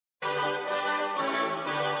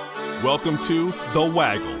Welcome to The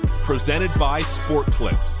Waggle, presented by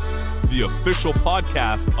SportClips, the official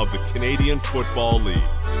podcast of the Canadian Football League.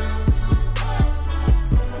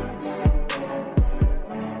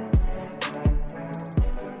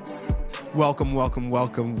 Welcome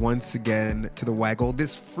once again to The Waggle,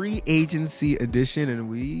 this free agency edition, and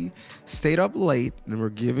we stayed up late, and we're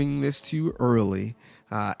giving this to you early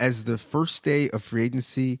as the first day of free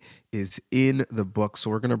agency is in the book. So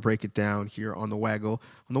we're going to break it down here on The Waggle,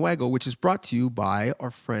 which is brought to you by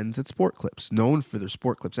our friends at SportClips, known for their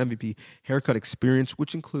SportClips MVP haircut experience,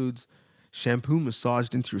 which includes shampoo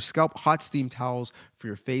massaged into your scalp, hot steam towels for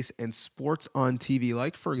your face, and sports on TV,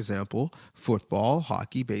 like, for example, football,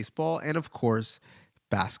 hockey, baseball, and, of course,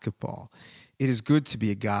 basketball. It is good to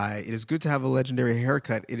be a guy. It is good to have a legendary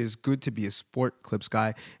haircut. It is good to be a SportClips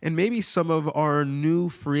guy. And maybe some of our new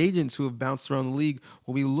free agents who have bounced around the league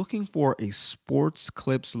will be looking for a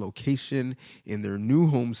SportClips location in their new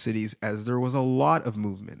home cities, as there was a lot of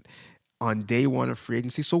movement on day one of free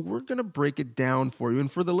agency. So we're going to break it down for you.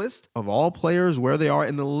 And for the list of all players, where they are,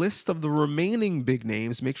 and the list of the remaining big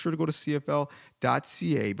names, make sure to go to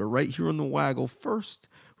cfl.ca. But right here on The Waggle, first,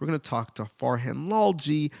 we're going to talk to Farhan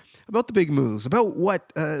Lalji about the big moves, about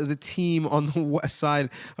what the team on the west side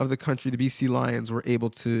of the country, the BC Lions, were able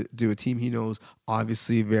to do, a team he knows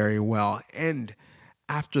obviously very well. And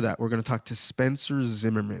after that, we're going to talk to Spencer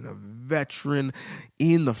Zimmerman, a veteran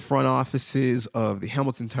in the front offices of the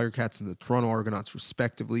Hamilton Tiger Cats and the Toronto Argonauts,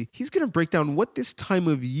 respectively. He's going to break down what this time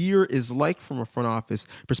of year is like from a front office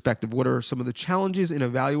perspective. What are some of the challenges in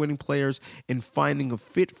evaluating players and finding a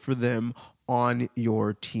fit for them on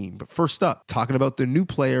your team? But first up, talking about the new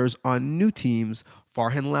players on new teams,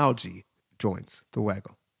 Farhan Lalji joins The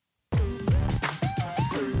Waggle.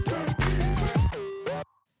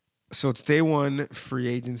 So it's day one, free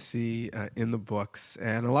agency in the books,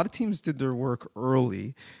 and a lot of teams did their work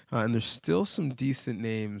early, and there's still some decent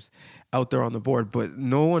names out there on the board, but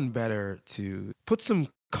no one better to put some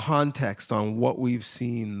context on what we've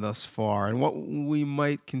seen thus far and what we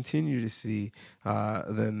might continue to see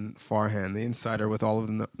than Farhan, the insider with all of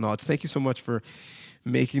the knowledge. Thank you so much for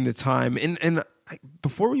making the time. And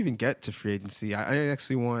before we even get to free agency, I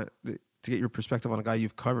actually want to get your perspective on a guy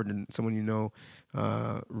you've covered and someone you know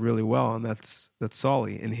really well, and that's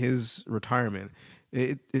Solly and his retirement.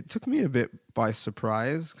 It took me a bit by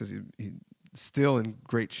surprise because he's still in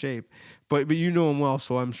great shape, but you know him well,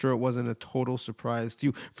 so I'm sure it wasn't a total surprise to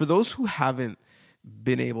you. For those who haven't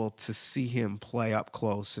been able to see him play up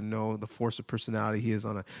close and know the force of personality he is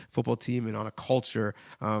on a football team and on a culture,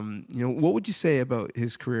 what would you say about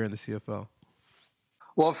his career in the CFL?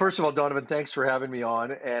 Well, first of all, Donnovan, thanks for having me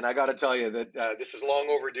on. And I got to tell you that this is long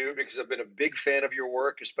overdue because I've been a big fan of your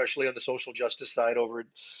work, especially on the social justice side over at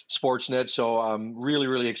Sportsnet. So I'm really,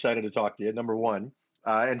 really excited to talk to you, number one.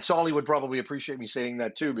 And Solly would probably appreciate me saying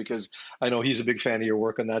that too, because I know he's a big fan of your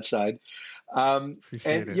work on that side.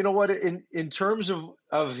 Appreciate it. You know what, in terms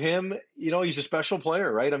of him, he's a special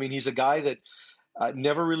player, right? I mean, he's a guy that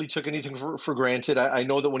never really took anything for granted. I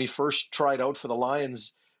know that when he first tried out for the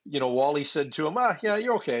Lions, Wally said to him, yeah,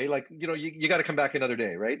 you're okay. Like, you got to come back another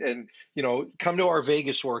day, right? And, come to our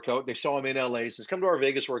Vegas workout. They saw him in LA, says, come to our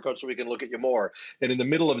Vegas workout so we can look at you more. And in the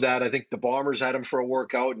middle of that, I think the Bombers had him for a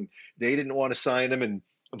workout and they didn't want to sign him. And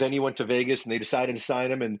then he went to Vegas and they decided to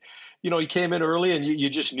sign him. And, he came in early and you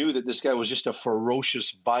just knew that this guy was just a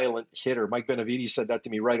ferocious, violent hitter. Mike Benavides said that to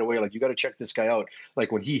me right away. Like, you got to check this guy out.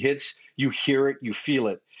 Like, when he hits, you hear it, you feel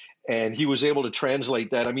it. And he was able to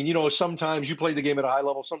translate that. I mean, sometimes you play the game at a high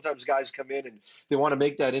level. Sometimes guys come in and they want to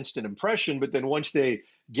make that instant impression. But then once they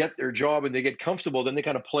get their job and they get comfortable, then they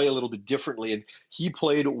kind of play a little bit differently. And he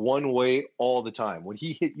played one way all the time. When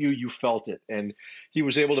he hit you, you felt it. And he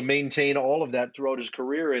was able to maintain all of that throughout his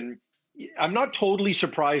career. And I'm not totally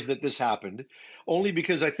surprised that this happened, only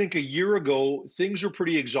because I think a year ago, things were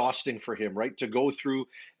pretty exhausting for him, right? To go through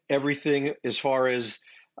everything as far as,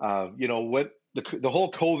 what the whole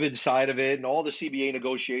COVID side of it and all the CBA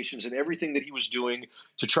negotiations and everything that he was doing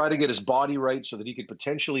to try to get his body right so that he could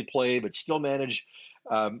potentially play, but still manage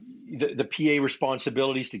the PA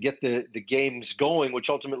responsibilities to get the games going, which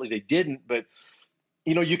ultimately they didn't. But,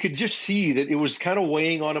 you could just see that it was kind of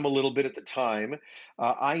weighing on him a little bit at the time.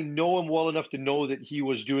 I know him well enough to know that he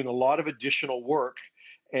was doing a lot of additional work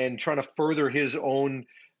and trying to further his own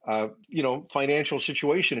financial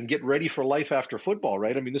situation and get ready for life after football,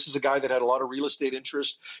 right? I mean, this is a guy that had a lot of real estate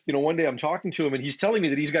interest. One day I'm talking to him and he's telling me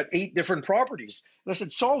that he's got 8 different properties. And I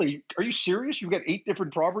said, Solly, are you serious? You've got 8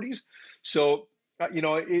 different properties? So,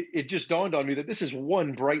 it just dawned on me that this is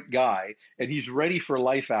one bright guy and he's ready for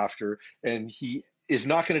life after. And he is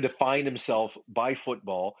not going to define himself by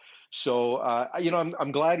football. So,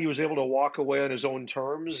 I'm glad he was able to walk away on his own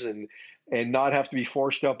terms and not have to be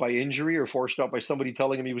forced out by injury or forced out by somebody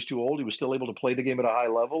telling him he was too old. He was still able to play the game at a high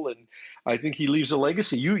level, and I think he leaves a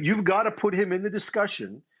legacy. You've got to put him in the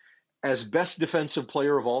discussion as best defensive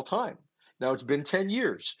player of all time. Now, it's been 10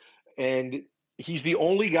 years, and he's the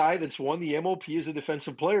only guy that's won the MOP as a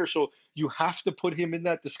defensive player, so you have to put him in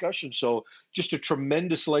that discussion. So just a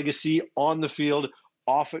tremendous legacy on the field,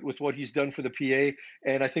 off it with what he's done for the PA,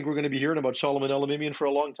 and I think we're going to be hearing about Solomon Elimimian for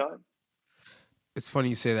a long time. It's funny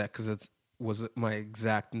you say that because it was my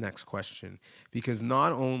exact next question. Because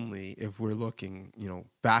not only if we're looking,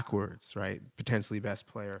 backwards, right, potentially best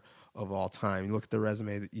player of all time. You look at the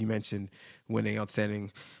resume that you mentioned, winning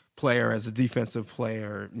outstanding player as a defensive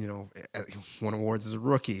player, won awards as a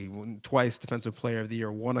rookie, twice defensive player of the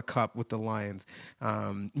year, won a cup with the Lions,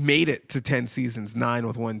 made it to 10 seasons, 9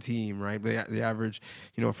 with one team, right? The average,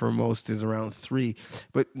 for most is around 3.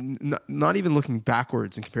 But not even looking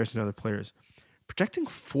backwards in comparison to other players, projecting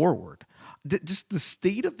forward, just the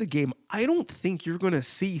state of the game, I don't think you're going to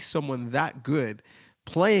see someone that good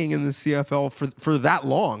playing in the CFL for that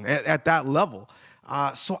long at that level.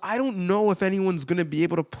 So I don't know if anyone's going to be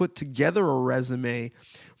able to put together a resume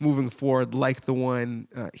moving forward like the one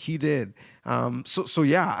he did. So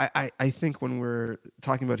yeah, I think when we're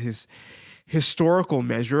talking about his historical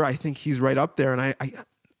measure, I think he's right up there, and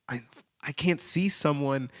I can't see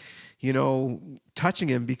someone touching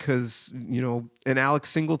him because, and Alex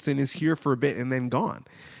Singleton is here for a bit and then gone.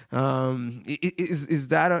 Is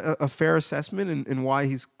that a fair assessment and why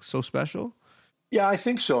he's so special? Yeah, I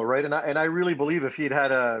think so, right? And I really believe if he'd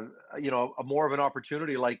had a more of an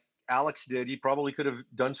opportunity like Alex did, he probably could have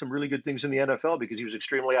done some really good things in the NFL because he was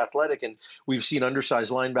extremely athletic, and we've seen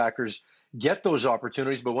undersized linebackers get those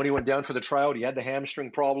opportunities. But when he went down for the tryout, he had the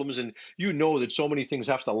hamstring problems, and that so many things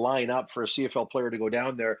have to line up for a CFL player to go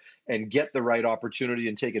down there and get the right opportunity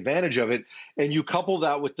and take advantage of it. And you couple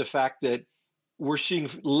that with the fact that we're seeing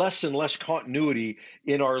less and less continuity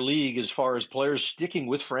in our league as far as players sticking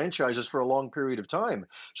with franchises for a long period of time.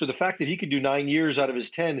 So the fact that he could do 9 years out of his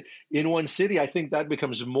 10 in one city, I think that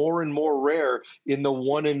becomes more and more rare in the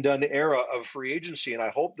one and done era of free agency. And I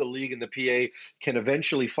hope the league and the PA can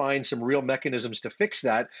eventually find some real mechanisms to fix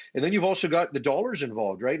that. And then you've also got the dollars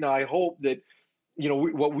involved, right? Now, I hope that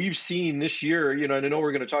what we've seen this year, and I know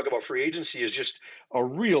we're going to talk about free agency, is just a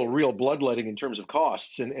real bloodletting in terms of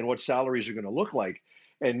costs and what salaries are going to look like.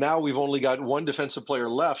 And now we've only got one defensive player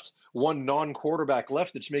left, one non-quarterback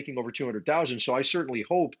left that's making over $200,000. So I certainly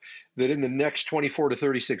hope that in the next 24 to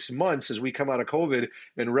 36 months, as we come out of COVID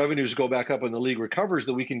and revenues go back up and the league recovers,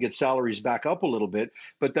 that we can get salaries back up a little bit.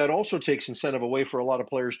 But that also takes incentive away for a lot of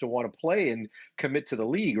players to want to play and commit to the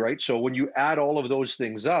league, right? So when you add all of those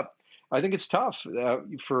things up, I think it's tough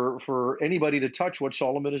for anybody to touch what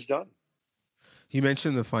Solomon has done. You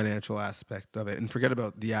mentioned the financial aspect of it, and forget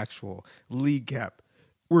about the actual league cap.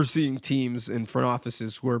 We're seeing teams in front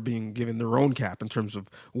offices who are being given their own cap in terms of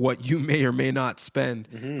what you may or may not spend,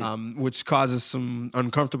 which causes some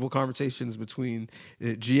uncomfortable conversations between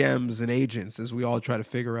GMs and agents as we all try to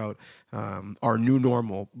figure out our new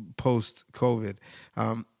normal post-COVID.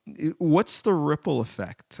 What's the ripple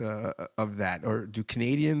effect of that? Or do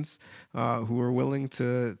Canadians who are willing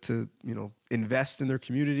to invest in their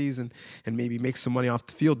communities and maybe make some money off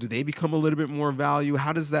the field, do they become a little bit more value?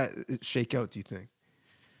 How does that shake out, do you think?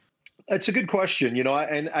 That's a good question,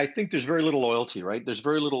 and I think there's very little loyalty, right? There's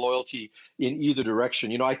very little loyalty in either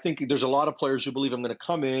direction. I think there's a lot of players who believe I'm going to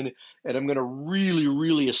come in and I'm going to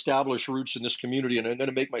really establish roots in this community and I'm going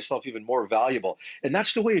to make myself even more valuable. And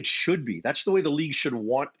that's the way it should be. That's the way the league should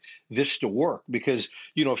want this to work because,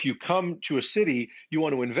 if you come to a city, you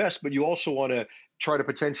want to invest, but you also want to try to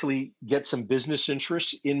potentially get some business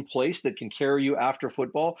interests in place that can carry you after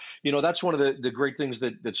football. That's one of the great things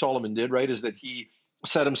that Solomon did, right, is that he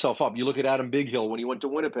set himself up. You look at Adam Bighill when he went to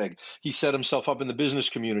Winnipeg, he set himself up in the business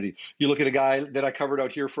community. You look at a guy that I covered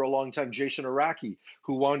out here for a long time, Jason Araki,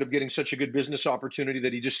 who wound up getting such a good business opportunity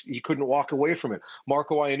that he couldn't walk away from it.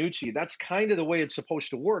 Marco Iannucci, that's kind of the way it's supposed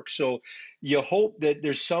to work. So you hope that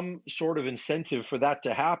there's some sort of incentive for that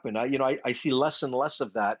to happen. I see less and less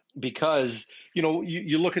of that because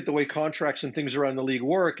you look at the way contracts and things around the league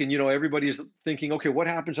work and, everybody's thinking, okay, what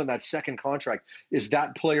happens on that second contract? Is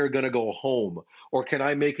that player going to go home? Or can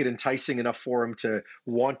I make it enticing enough for him to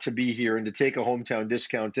want to be here and to take a hometown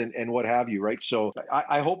discount and what have you, right? So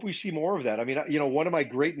I hope we see more of that. I mean, one of my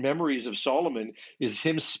great memories of Solomon is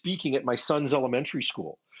him speaking at my son's elementary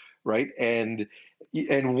school, right? And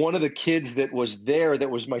one of the kids that was there that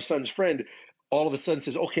was my son's friend all of a sudden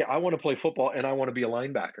says, okay, I want to play football and I want to be a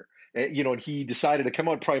linebacker. And he decided to come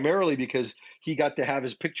out primarily because he got to have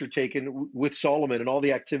his picture taken with Solomon and all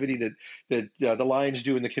the activity that the Lions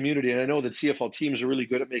do in the community. And I know that CFL teams are really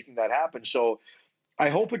good at making that happen. So I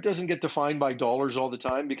hope it doesn't get defined by dollars all the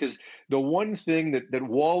time, because the one thing that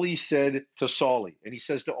Wally said to Solly, and he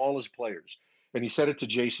says to all his players, and he said it to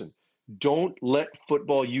Jason, don't let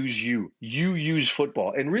football use you. You use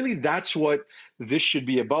football. And really, that's what this should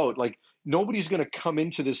be about. Like, nobody's going to come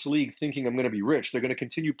into this league thinking I'm going to be rich. They're going to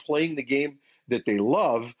continue playing the game that they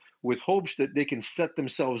love with hopes that they can set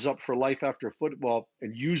themselves up for life after football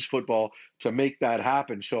and use football to make that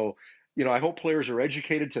happen. So, I hope players are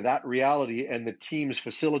educated to that reality and the teams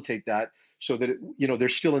facilitate that so that,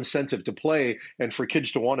 there's still incentive to play and for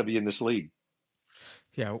kids to want to be in this league.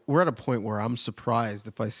 Yeah, we're at a point where I'm surprised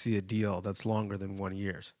if I see a deal that's longer than 1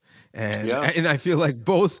 year. And Yeah. and I feel like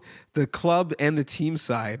both the club and the team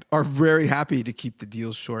side are very happy to keep the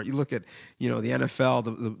deals short. You look at, the NFL,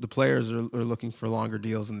 the players are looking for longer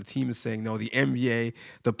deals, and the team is saying no. The NBA,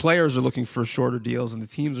 the players are looking for shorter deals, and the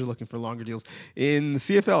teams are looking for longer deals. In the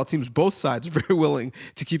CFL, it seems both sides are very willing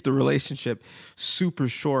to keep the relationship super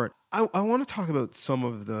short. I want to talk about some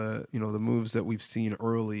of the, the moves that we've seen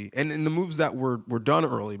early and the moves that were done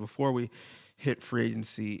early before we hit free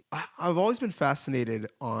agency. I've always been fascinated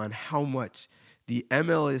on how much the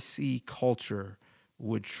MLSE culture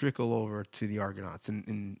would trickle over to the Argonauts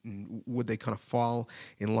and would they kind of fall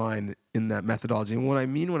in line in that methodology. And what I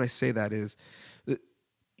mean when I say that is,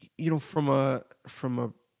 from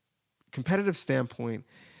a competitive standpoint,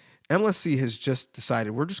 MLSE has just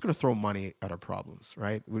decided we're just going to throw money at our problems,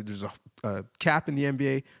 right? There's a cap in the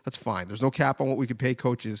NBA. That's fine. There's no cap on what we could pay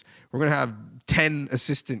coaches. We're going to have 10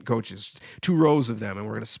 assistant coaches, 2 rows of them, and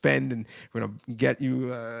we're going to spend and we're going to get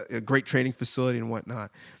you a great training facility and whatnot.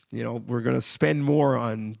 We're going to spend more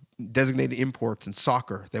on designated imports and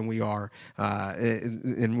soccer than we are,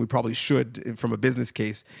 and we probably should from a business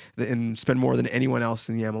case, and spend more than anyone else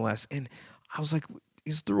in the MLS. And I was like,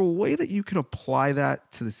 is there a way that you can apply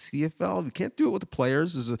that to the CFL? You can't do it with the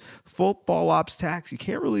players. There's a football ops tax. You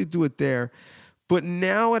can't really do it there. But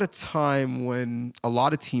now at a time when a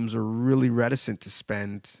lot of teams are really reticent to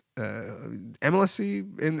spend,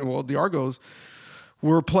 MLSE and the Argos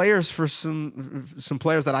were players for some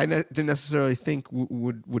players that I didn't necessarily think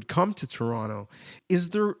would come to Toronto. Is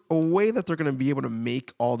there a way that they're going to be able to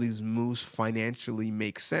make all these moves financially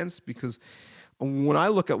make sense? Because when I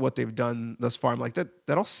look at what they've done thus far, I'm like, that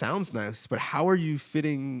all sounds nice, but how are you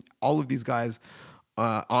fitting all of these guys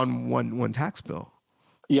on one tax bill?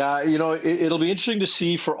 Yeah, it'll be interesting to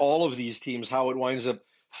see for all of these teams how it winds up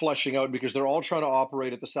fleshing out, because they're all trying to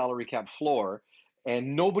operate at the salary cap floor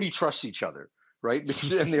and nobody trusts each other, right?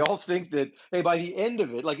 And they all think that, hey, by the end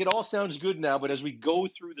of it, like, it all sounds good now, but as we go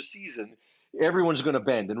through the season, everyone's going to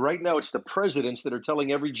bend. And right now it's the presidents that are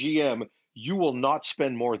telling every GM, you will not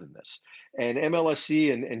spend more than this. And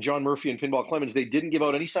MLSE and John Murphy and Pinball Clemens, they didn't give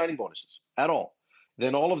out any signing bonuses at all.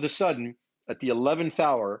 Then all of a sudden, at the 11th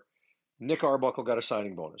hour, Nick Arbuckle got a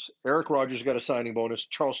signing bonus. Eric Rogers got a signing bonus.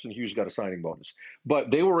 Charleston Hughes got a signing bonus.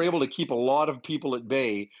 But they were able to keep a lot of people at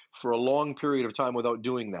bay for a long period of time without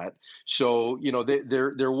doing that. So,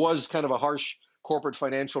 there was kind of a harsh corporate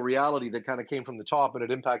financial reality that kind of came from the top, and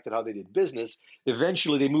it impacted how they did business.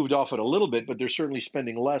 Eventually, they moved off it a little bit, but they're certainly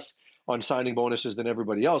spending less on signing bonuses than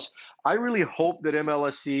everybody else. I really hope that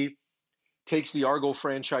MLSE takes the Argo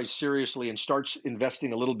franchise seriously and starts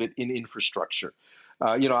investing a little bit in infrastructure.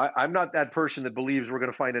 I'm not that person that believes we're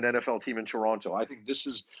going to find an NFL team in Toronto. I think this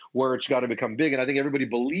is where it's got to become big. And I think everybody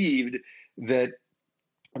believed that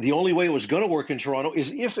the only way it was going to work in Toronto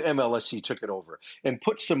is if MLSE took it over and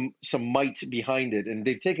put some might behind it. And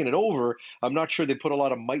they've taken it over. I'm not sure they put a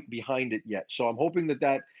lot of might behind it yet. So I'm hoping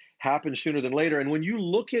that happens sooner than later. And when you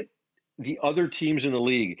look at the other teams in the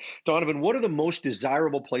league, Donnovan, what are the most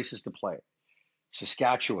desirable places to play?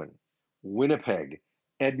 Saskatchewan, Winnipeg,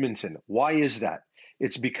 Edmonton. Why is that?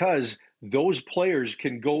 It's because those players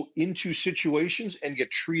can go into situations and get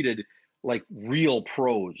treated like real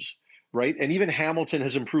pros, right? And even Hamilton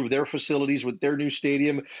has improved their facilities with their new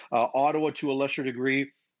stadium, Ottawa to a lesser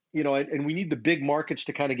degree. And we need the big markets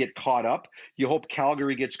to kind of get caught up. You hope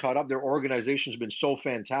Calgary gets caught up. Their organization's been so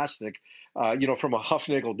fantastic, from a Huff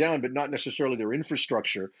Nickel down, but not necessarily their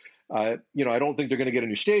infrastructure. I don't think they're going to get a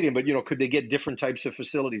new stadium, but, could they get different types of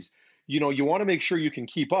facilities? You want to make sure you can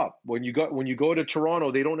keep up. When you go to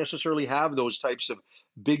Toronto, they don't necessarily have those types of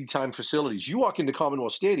big time facilities. You walk into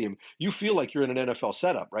Commonwealth Stadium, you feel like you're in an NFL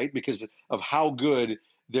setup, right? Because of how good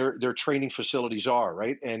their training facilities are,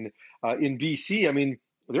 right? And in BC, I mean,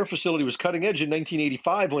 their facility was cutting edge in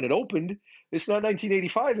 1985 when it opened. It's not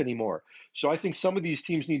 1985 anymore. So I think some of these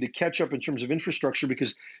teams need to catch up in terms of infrastructure,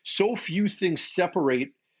 because so few things separate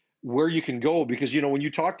where you can go. Because, when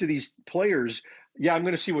you talk to these players, yeah, I'm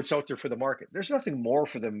going to see what's out there for the market. There's nothing more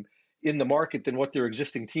for them in the market than what their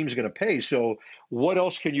existing team's going to pay. So what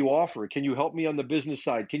else can you offer? Can you help me on the business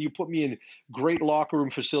side? Can you put me in great locker room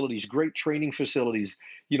facilities, great training facilities,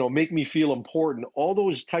 make me feel important? All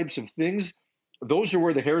those types of things, those are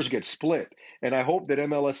where the hairs get split. And I hope that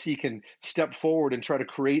MLSE can step forward and try to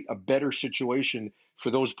create a better situation for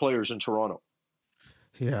those players in Toronto.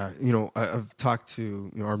 Yeah, I've talked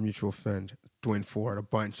to our mutual friend Dwayne Ford a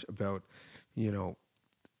bunch about,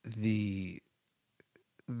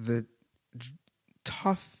 the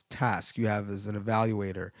tough task you have as an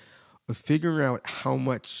evaluator of figuring out how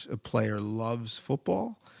much a player loves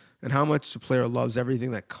football and how much a player loves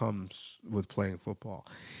everything that comes with playing football.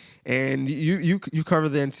 And you cover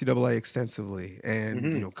the NCAA extensively,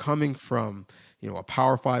 and coming from a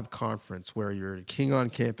Power 5 conference where you're king on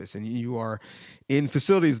campus and you are in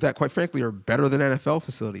facilities that, quite frankly, are better than NFL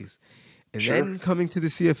facilities, and then coming to the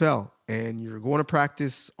CFL and you're going to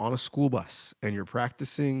practice on a school bus and you're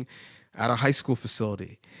practicing at a high school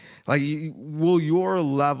facility, will your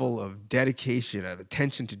level of dedication, of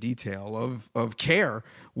attention to detail, of care,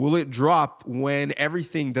 will it drop when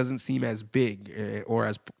everything doesn't seem as big or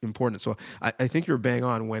as important? So I think you're bang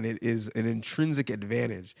on when it is an intrinsic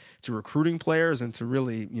advantage to recruiting players and to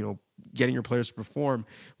really, getting your players to perform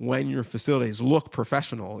when your facilities look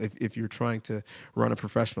professional. If you're trying to run a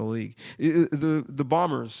professional league, the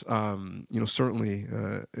Bombers, certainly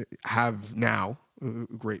have now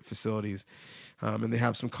great facilities, and they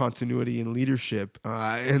have some continuity in leadership,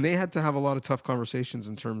 and they had to have a lot of tough conversations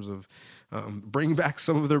in terms of bringing back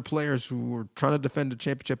some of their players who were trying to defend a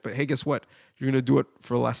championship, but hey, guess what? You're going to do it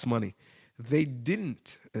for less money. They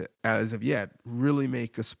didn't, as of yet, really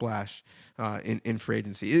make a splash in free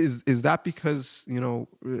agency. Is that because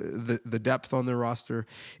the depth on their roster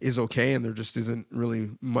is okay and there just isn't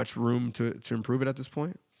really much room to improve it at this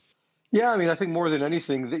point? Yeah, I think more than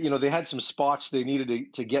anything, they had some spots they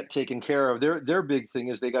needed to get taken care of. Their big thing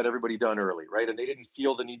is they got everybody done early, right? And they didn't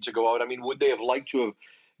feel the need to go out. Would they have liked to have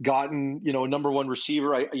gotten, a number one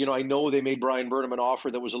receiver? I know they made Brian Burnham an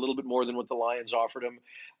offer that was a little bit more than what the Lions offered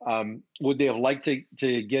him. Would they have liked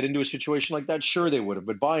to get into a situation like that? Sure, they would have.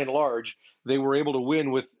 But by and large, they were able to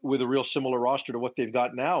win with a real similar roster to what they've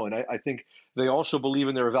got now. And I think they also believe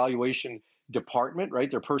in their evaluation department,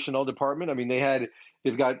 right? Their personnel department.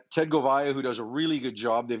 They've got Ted Govaya, who does a really good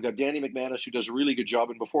job. They've got Danny McManus, who does a really good job.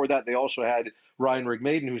 And before that, they also had Ryan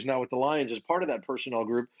Rigmaiden, who's now with the Lions, as part of that personnel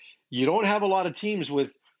group. You don't have a lot of teams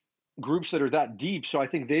with groups that are that deep. So I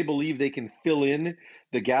think they believe they can fill in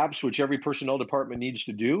the gaps, which every personnel department needs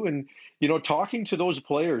to do. And, talking to those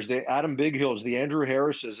players, the Adam Bighills, the Andrew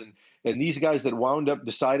Harrises, and these guys that wound up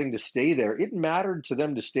deciding to stay there, it mattered to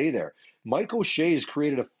them to stay there. Mike O'Shea has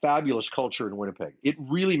created a fabulous culture in Winnipeg. It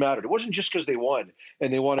really mattered. It wasn't just because they won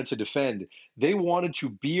and they wanted to defend. They wanted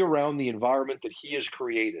to be around the environment that he has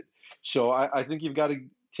created. So I think you've got to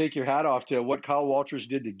take your hat off to what Kyle Walters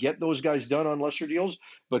did to get those guys done on lesser deals,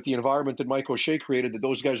 but the environment that Mike O'Shea created, that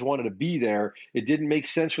those guys wanted to be there, it didn't make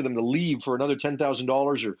sense for them to leave for another $10,000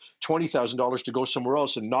 or $20,000 to go somewhere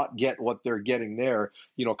else and not get what they're getting there.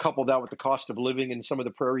 Couple that with the cost of living in some of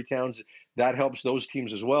the prairie towns, that helps those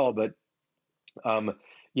teams as well. But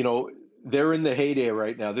they're in the heyday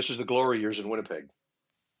right now. This is the glory years in Winnipeg.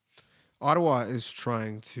 Ottawa is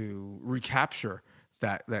trying to recapture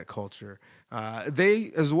that culture.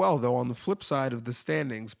 They as well, though, on the flip side of the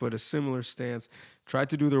standings, but a similar stance, tried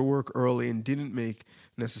to do their work early and didn't make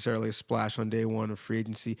necessarily a splash on day one of free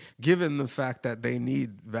agency, given the fact that they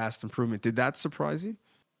need vast improvement. Did that surprise you?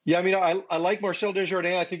 Yeah, I like Marcel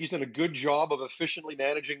Desjardins. I think he's done a good job of efficiently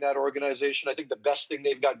managing that organization. I think the best thing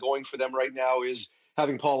they've got going for them right now is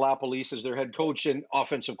having Paul LaPolice as their head coach and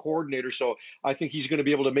offensive coordinator. So I think he's going to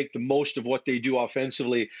be able to make the most of what they do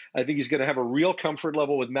offensively. I think he's going to have a real comfort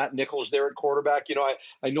level with Matt Nichols there at quarterback.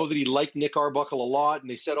 I know that he liked Nick Arbuckle a lot and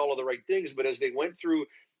they said all of the right things, but as they went through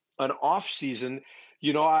an off season,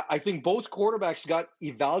 I think both quarterbacks got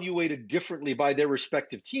evaluated differently by their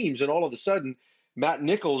respective teams. And all of a sudden, Matt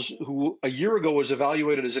Nichols, who a year ago was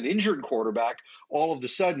evaluated as an injured quarterback, all of a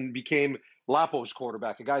sudden became Lapo's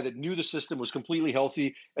quarterback, a guy that knew the system, was completely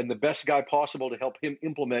healthy, and the best guy possible to help him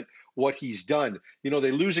implement what he's done.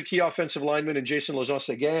 They lose a key offensive lineman in Jason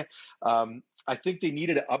Lauzon-Seguin. I think they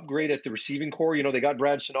needed an upgrade at the receiving core. They got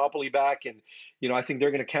Brad Sinopoli back, and I think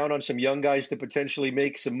they're going to count on some young guys to potentially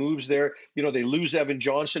make some moves there. They lose Evan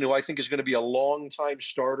Johnson, who I think is going to be a long-time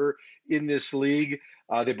starter in this league.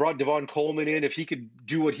 They brought Devon Coleman in. If he could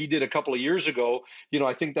do what he did a couple of years ago,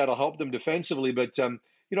 I think that'll help them defensively. But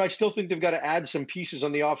I still think they've got to add some pieces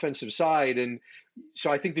on the offensive side, and so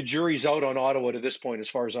I think the jury's out on Ottawa to this point, as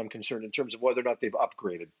far as I'm concerned, in terms of whether or not they've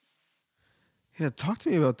upgraded. Yeah, talk to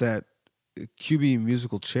me about that QB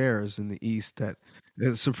musical chairs in the East that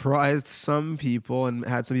surprised some people and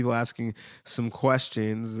had some people asking some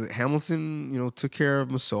questions. Hamilton, took care of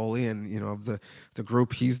Masoli, and of the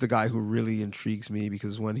group, he's the guy who really intrigues me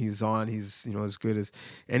because when he's on, he's as good as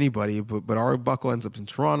anybody. But Arbuckle ends up in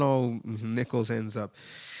Toronto. Nichols ends up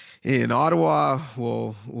in Ottawa.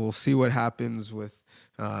 We'll see what happens with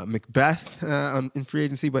Macbeth in free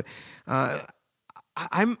agency, but I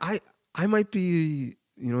might be,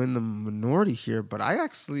 in the minority here, but I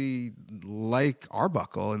actually like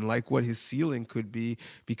Arbuckle and like what his ceiling could be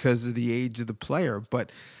because of the age of the player.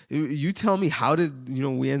 But you tell me, how did,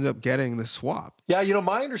 we end up getting the swap? Yeah,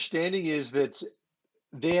 my understanding is that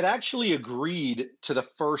they had actually agreed to the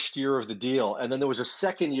first year of the deal, and then there was a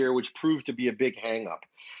second year which proved to be a big hang-up.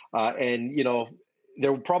 And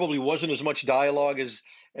there probably wasn't as much dialogue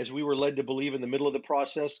as we were led to believe in the middle of the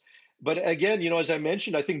process. But again, as I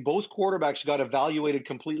mentioned, I think both quarterbacks got evaluated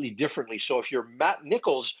completely differently. So if you're Matt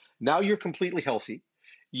Nichols, now you're completely healthy,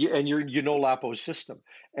 and you know Lapo's system,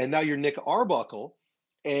 and now you're Nick Arbuckle,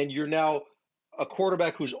 and you're now a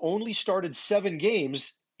quarterback who's only started 7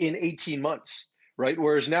 games in 18 months. Right.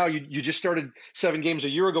 Whereas now you just started 7 games a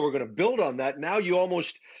year ago. We're going to build on that. Now you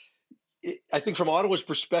almost, I think from Ottawa's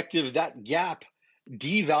perspective, that gap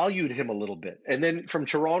devalued him a little bit. And then from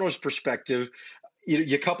Toronto's perspective,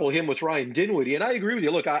 you couple him with Ryan Dinwiddie. And I agree with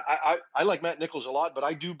you. Look, I like Matt Nichols a lot, but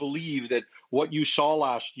I do believe that what you saw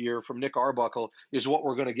last year from Nick Arbuckle is what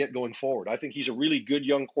we're going to get going forward. I think he's a really good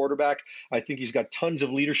young quarterback. I think he's got tons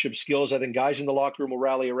of leadership skills. I think guys in the locker room will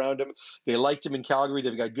rally around him. They liked him in Calgary.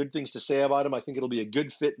 They've got good things to say about him. I think it'll be a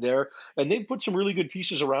good fit there. And they've put some really good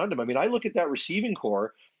pieces around him. I mean, I look at that receiving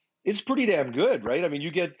core. It's pretty damn good, right? I mean,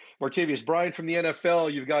 you get Martavius Bryant from the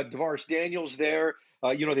NFL. You've got DeVaris Daniels there.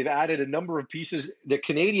 They've added a number of pieces. The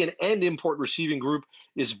Canadian and import receiving group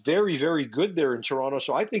is very, very good there in Toronto.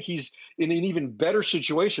 So I think he's in an even better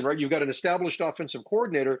situation, right? You've got an established offensive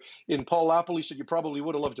coordinator in Paul Lapolis that you probably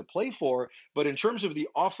would have loved to play for. But in terms of the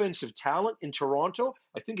offensive talent in Toronto,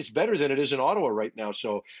 I think it's better than it is in Ottawa right now.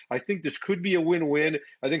 So I think this could be a win-win.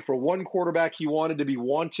 I think for one quarterback, he wanted to be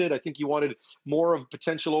wanted. I think he wanted more of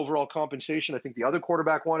potential overall compensation. I think the other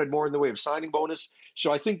quarterback wanted more in the way of signing bonus.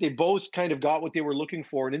 So I think they both kind of got what they were looking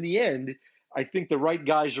for. And in the end, I think the right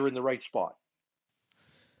guys are in the right spot.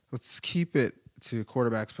 Let's keep it to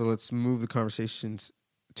quarterbacks, but let's move the conversations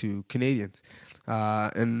to Canadians.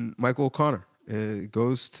 And Michael O'Connor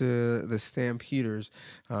goes to the Stampeders.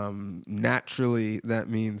 Naturally, that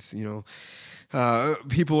means,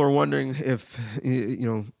 people are wondering if,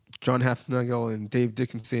 John Hafnagel and Dave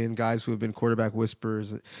Dickinson, guys who have been quarterback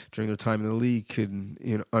whisperers during their time in the league, could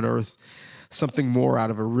unearth something more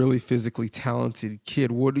out of a really physically talented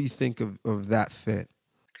kid. What do you think of that fit?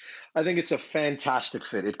 I think it's a fantastic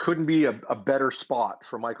fit. It couldn't be a better spot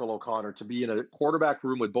for Michael O'Connor to be in a quarterback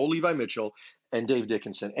room with Bo Levi-Mitchell and Dave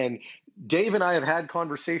Dickinson. And Dave and I have had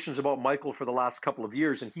conversations about Michael for the last couple of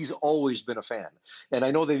years, and he's always been a fan. And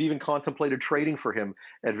I know they've even contemplated trading for him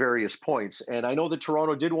at various points. And I know that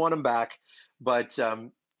Toronto did want him back, but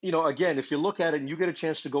again, if you look at it and you get a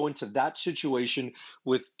chance to go into that situation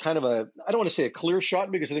with kind of I don't want to say a clear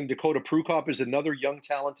shot, because I think Dakota Prukop is another young,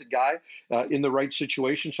 talented guy in the right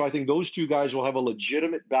situation. So I think those two guys will have a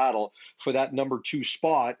legitimate battle for that number 2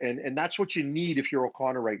 spot. And that's what you need if you're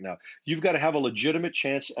O'Connor right now. You've got to have a legitimate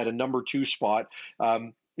chance at a number 2 spot.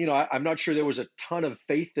 I'm not sure there was a ton of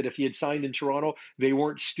faith that if he had signed in Toronto, they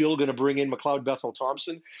weren't still going to bring in McLeod Bethel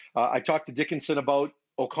Thompson. I talked to Dickinson about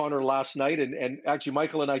O'Connor last night, and actually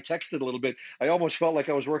Michael and I texted a little bit. I almost felt like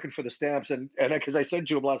I was working for the Stamps, and because I said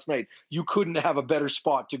to him last night, you couldn't have a better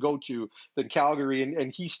spot to go to than Calgary,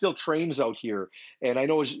 and he still trains out here. And I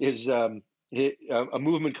know his a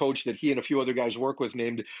movement coach that he and a few other guys work with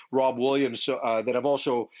named Rob Williams, that I've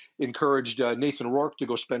also encouraged Nathan Rourke to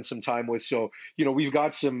go spend some time with. So, we've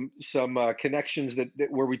got some connections that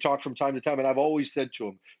where we talk from time to time. And I've always said to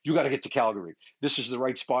him, you got to get to Calgary. This is the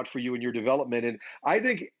right spot for you in your development. And I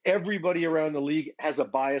think everybody around the league has a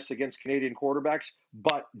bias against Canadian quarterbacks,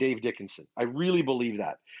 but Dave Dickinson. I really believe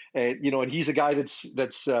that. And he's a guy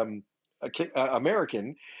that's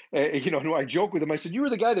American. And I joke with him. I said, "You were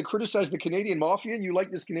the guy that criticized the Canadian Mafia, and you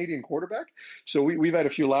like this Canadian quarterback." So we've had a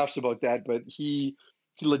few laughs about that. But he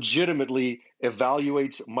legitimately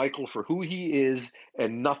evaluates Michael for who he is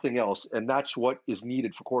and nothing else, and that's what is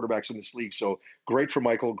needed for quarterbacks in this league. So great for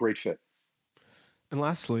Michael, great fit. And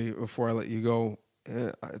lastly, before I let you go,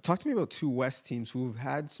 talk to me about two West teams who have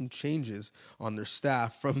had some changes on their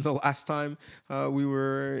staff from the last time we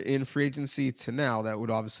were in free agency to now. That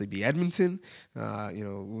would obviously be Edmonton,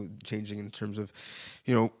 changing in terms of,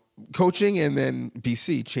 coaching, and then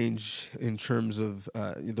BC change in terms of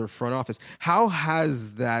their front office. How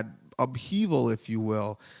has that upheaval, if you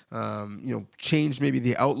will, changed maybe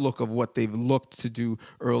the outlook of what they've looked to do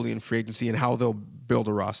early in free agency and how they'll build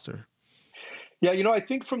a roster? Yeah, I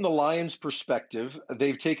think from the Lions' perspective,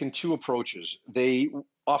 they've taken two approaches. They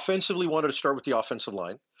offensively wanted to start with the offensive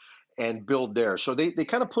line and build there. So they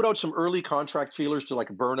kind of put out some early contract feelers to like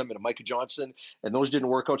a Burnham and a Micah Johnson, and those didn't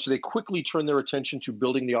work out. So they quickly turned their attention to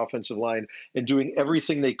building the offensive line and doing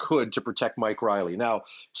everything they could to protect Mike Riley. Now,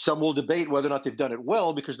 some will debate whether or not they've done it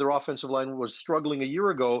well because their offensive line was struggling a year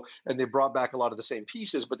ago and they brought back a lot of the same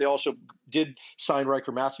pieces, but they also did sign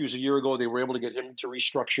Riker Matthews a year ago. They were able to get him to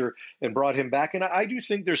restructure and brought him back. And I do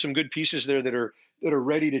think there's some good pieces there that are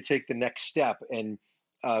ready to take the next step.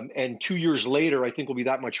 And 2 years later, I think we'll be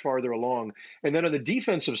that much farther along. And then on the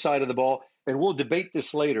defensive side of the ball, and we'll debate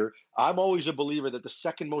this later, I'm always a believer that the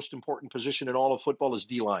second most important position in all of football is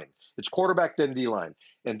D-line. It's quarterback, then D-line.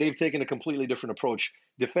 And they've taken a completely different approach.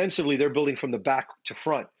 Defensively, they're building from the back to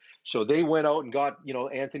front. So they went out and got,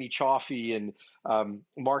 Anthony Chaffee and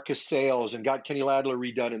Marcus Sales and got Kenny Ladler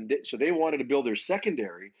redone. And so they wanted to build their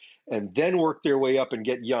secondary and then work their way up and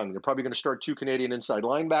get young. They're probably going to start 2 Canadian inside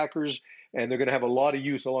linebackers, and they're going to have a lot of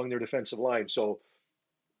youth along their defensive line. So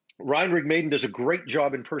Ryan Rigmaiden does a great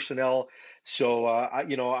job in personnel. So, I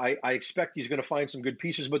expect he's going to find some good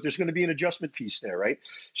pieces, but there's going to be an adjustment piece there, right?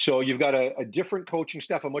 So you've got a different coaching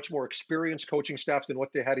staff, a much more experienced coaching staff than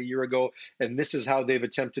what they had a year ago. And this is how they've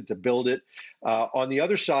attempted to build it. On the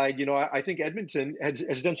other side, I think Edmonton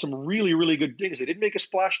has done some really, really good things. They didn't make a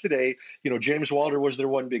splash today. James Wilder was their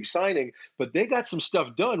one big signing, but they got some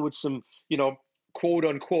stuff done with some, quote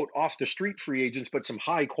unquote off the street free agents, but some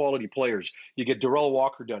high quality players. You get Darrell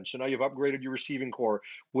Walker done. So now you've upgraded your receiving core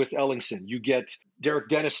with Ellingson. You get Derek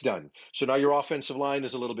Dennis done. So now your offensive line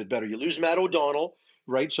is a little bit better. You lose Matt O'Donnell,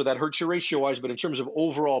 right? So that hurts your ratio wise. But in terms of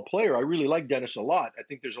overall player, I really like Dennis a lot. I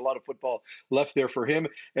think there's a lot of football left there for him.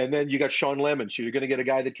 And then you got Sean Lemon. So you're going to get a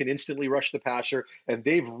guy that can instantly rush the passer. And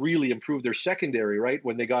they've really improved their secondary, right?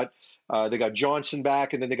 When they got Johnson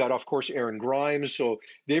back, and then they got, of course, Aaron Grimes. So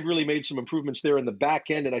they've really made some improvements there in the back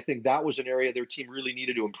end. And I think that was an area their team really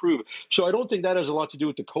needed to improve. So I don't think that has a lot to do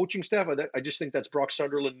with the coaching staff. I just think that's Brock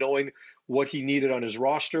Sunderland knowing what he needed on his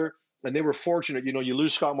roster. And they were fortunate, you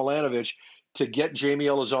lose Scott Milanovic to get Jamie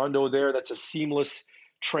Elizondo there. That's a seamless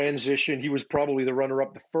transition. He was probably the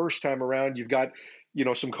runner-up the first time around. You've got,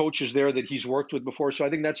 some coaches there that he's worked with before. So I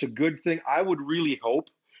think that's a good thing. I would really hope,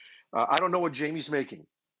 I don't know what Jamie's making.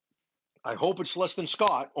 I hope it's less than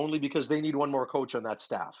Scott, only because they need one more coach on that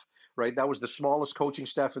staff, right? That was the smallest coaching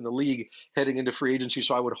staff in the league heading into free agency.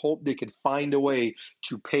 So I would hope they could find a way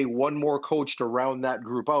to pay one more coach to round that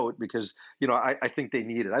group out because, I think they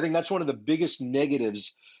need it. I think that's one of the biggest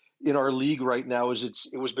negatives in our league right now is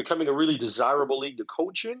it was becoming a really desirable league to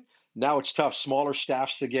coach in. Now it's tough, smaller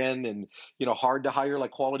staffs again, and hard to hire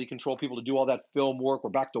like quality control people to do all that film work.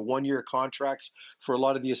 We're back to 1-year contracts for a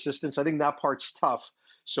lot of the assistants. I think that part's tough.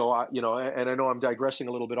 So, and I know I'm digressing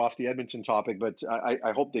a little bit off the Edmonton topic, but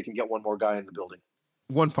I hope they can get one more guy in the building.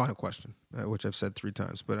 One final question, which I've said 3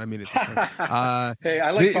 times, but I mean it. Hey,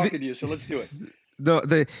 I like talking to you, so let's do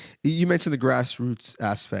it. You mentioned the grassroots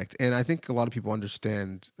aspect, and I think a lot of people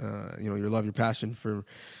understand, your love, your passion for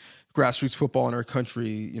grassroots football in our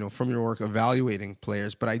country, from your work evaluating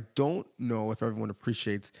players. But I don't know if everyone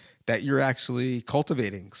appreciates that you're actually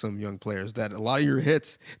cultivating some young players, that a lot of your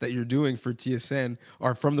hits that you're doing for TSN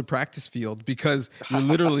are from the practice field because you're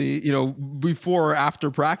literally, before or after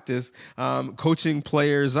practice, coaching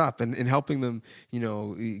players up and helping them,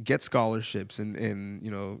 get scholarships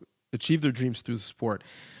and achieve their dreams through the sport.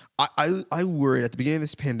 I worried at the beginning of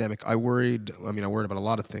this pandemic. I worried about a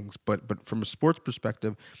lot of things, but from a sports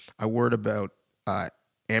perspective, I worried about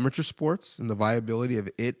amateur sports and the viability of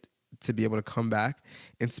it to be able to come back.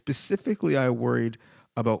 And specifically, I worried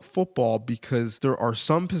about football because there are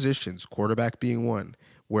some positions, quarterback being one,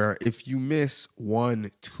 where if you miss 1,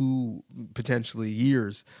 2, potentially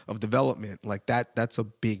years of development, like that's a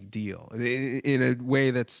big deal in a way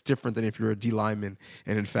that's different than if you're a D lineman.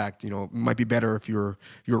 And in fact, it might be better if you're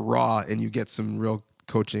raw and you get some real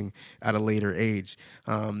coaching at a later age.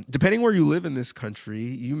 Depending where you live in this country,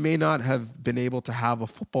 you may not have been able to have a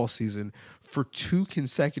football season for 2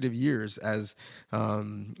 consecutive years as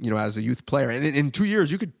as a youth player. And in 2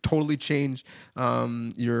 years, you could totally change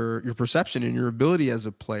your perception and your ability as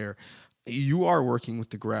a player. You are working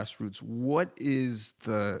with the grassroots. What is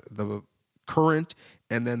the current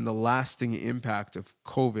and then the lasting impact of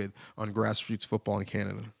COVID on grassroots football in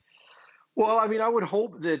Canada? Well, I mean, I would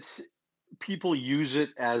hope that people use it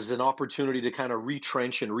as an opportunity to kind of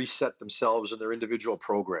retrench and reset themselves in their individual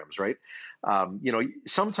programs, right?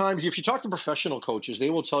 Sometimes if you talk to professional coaches, they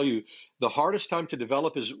will tell you the hardest time to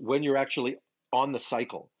develop is when you're actually on the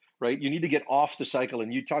cycle, right? You need to get off the cycle.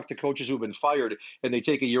 And you talk to coaches who have been fired and they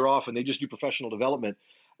take a year off and they just do professional development.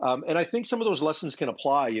 And I think some of those lessons can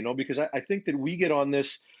apply, because I think that we get on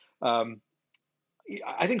this. I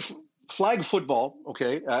think flag football,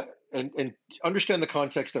 okay, and understand the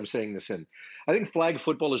context I'm saying this in. I think flag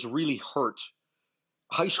football has really hurt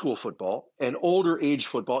high school football and older age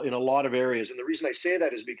football in a lot of areas. And the reason I say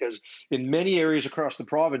that is because in many areas across the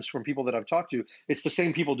province, from people that I've talked to, it's the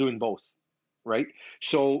same people doing both, right?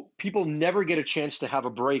 So people never get a chance to have a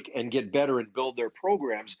break and get better and build their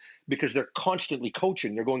programs because they're constantly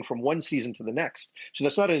coaching. They're going from one season to the next. So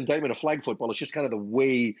that's not an indictment of flag football. It's just kind of the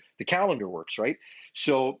way the calendar works, right?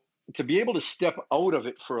 So to be able to step out of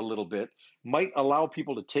it for a little bit might allow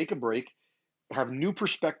people to take a break, have new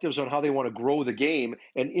perspectives on how they want to grow the game,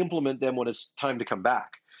 and implement them when it's time to come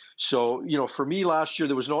back. So, for me last year,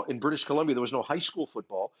 in British Columbia, there was no high school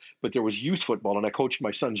football, but there was youth football, and I coached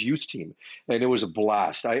my son's youth team, and it was a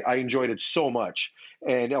blast. I enjoyed it so much,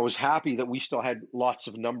 and I was happy that we still had lots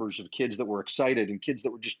of numbers of kids that were excited and kids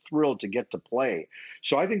that were just thrilled to get to play.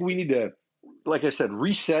 So I think we need to, like I said,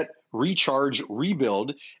 reset, recharge,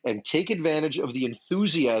 rebuild, and take advantage of the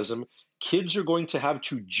enthusiasm kids are going to have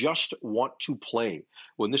to just want to play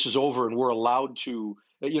when this is over and we're allowed to,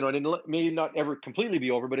 and it may not ever completely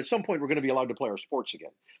be over, but at some point we're going to be allowed to play our sports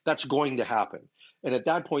again. That's going to happen. And at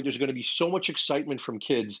that point, there's going to be so much excitement from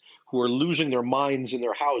kids who are losing their minds in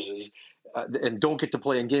their houses and don't get to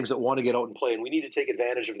play in games that want to get out and play. And we need to take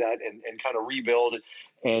advantage of that and kind of rebuild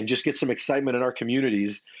and just get some excitement in our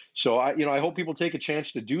communities. So I hope people take a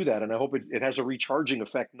chance to do that. And I hope it has a recharging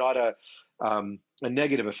effect, not a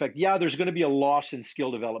negative effect. Yeah, there's going to be a loss in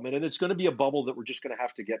skill development, and it's going to be a bubble that we're just going to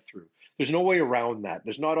have to get through. There's no way around that.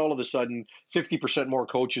 There's not all of a sudden 50% more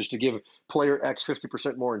coaches to give player X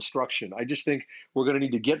 50% more instruction. I just think we're going to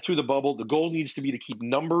need to get through the bubble. The goal needs to be to keep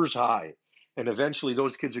numbers high, and eventually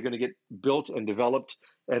those kids are going to get built and developed,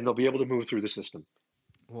 and they'll be able to move through the system.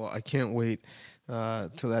 Well, I can't wait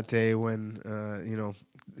till that day when,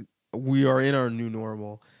 we are in our new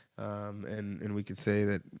normal. And we could say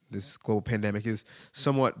that this global pandemic is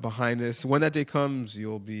somewhat behind us. When that day comes,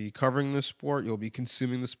 you'll be covering the sport, you'll be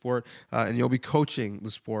consuming the sport, and you'll be coaching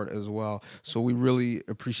the sport as well. So we really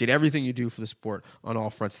appreciate everything you do for the sport on all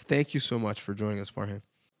fronts. Thank you so much for joining us, Farhan.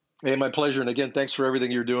 Hey, my pleasure. And again, thanks for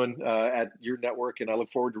everything you're doing at your network. And I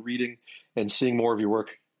look forward to reading and seeing more of your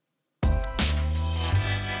work.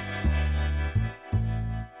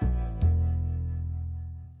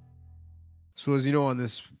 So as you know, on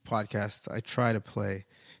this podcast, I try to play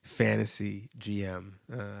fantasy GM,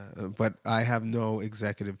 but I have no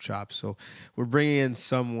executive chops. So we're bringing in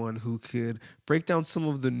someone who could break down some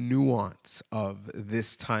of the nuance of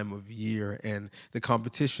this time of year and the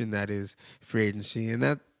competition that is free agency. And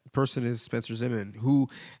that person is Spencer Zimmerman, who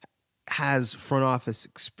has front office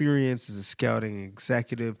experience as a scouting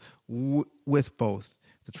executive with both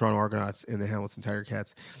the Toronto Argonauts and the Hamilton Tiger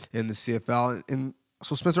Cats in the CFL. And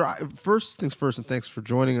so, Spencer, first things first, and thanks for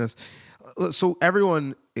joining us. So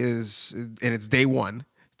everyone is, and it's day one,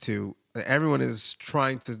 everyone is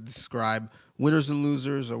trying to describe winners and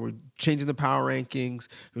losers, or we're changing the power rankings,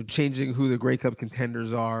 we're changing who the Grey Cup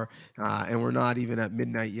contenders are, and we're not even at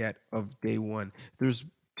midnight yet of day one. There's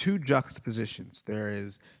two juxtapositions. There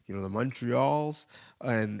is, the Montreals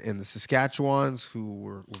and the Saskatchewans, who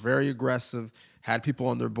were very aggressive, had people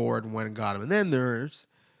on their board and went and got them. And then there's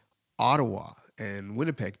Ottawa and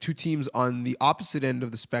Winnipeg, two teams on the opposite end of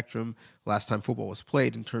the spectrum last time football was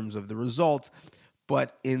played in terms of the results,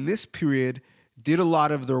 but in this period did a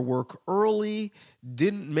lot of their work early,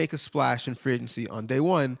 didn't make a splash in free agency on day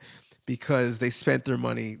one because they spent their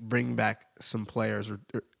money bringing back some players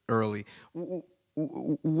early.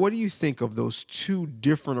 What do you think of those two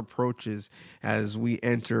different approaches as we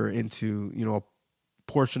enter into, a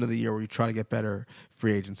portion of the year where you try to get better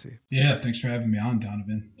free agency? Yeah, thanks for having me on,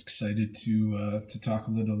 Donnovan. Excited to talk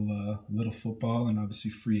a little football and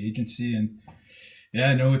obviously free agency. And Yeah,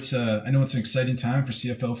 I know it's an exciting time for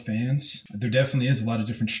CFL fans. There definitely is a lot of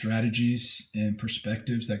different strategies and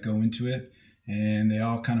perspectives that go into it, and they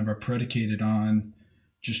all kind of are predicated on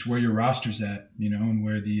just where your roster's at, and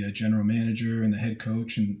where the general manager and the head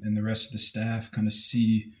coach and the rest of the staff kind of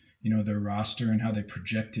see, their roster and how they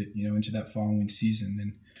project it, into that following season.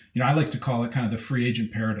 And, I like to call it kind of the free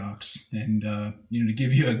agent paradox. And, to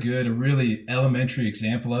give you a really elementary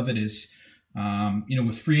example of it is,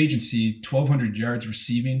 with free agency, 1,200 yards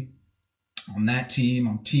receiving on that team,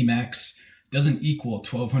 on Team X, doesn't equal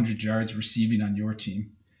 1,200 yards receiving on your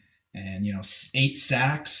team. And, 8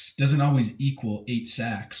 sacks doesn't always equal 8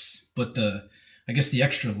 sacks. But the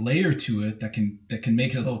extra layer to it that can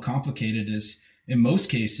make it a little complicated is, in most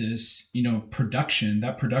cases, production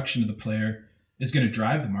of the player is going to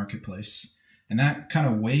drive the marketplace. And that kind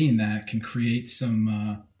of weighing that can create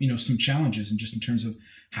some challenges, and just in terms of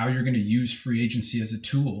how you're going to use free agency as a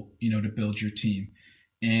tool, to build your team.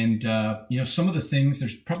 And, some of the things,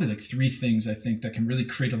 there's probably like 3 things I think that can really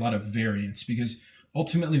create a lot of variance, because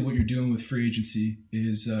ultimately what you're doing with free agency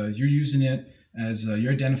is you're using it as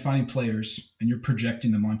you're identifying players and you're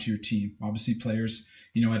projecting them onto your team. Obviously players,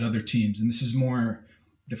 at other teams. And this is more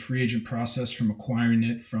the free agent process from acquiring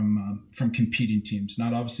it from competing teams,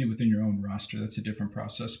 not obviously within your own roster. That's a different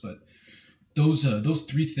process. But those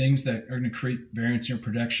 3 things that are going to create variance in your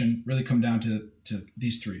production really come down to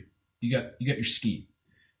these 3. You got your scheme.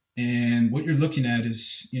 And what you're looking at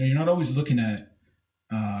is, you're not always looking at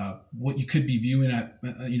what you could be viewing at,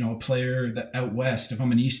 a player that out west. If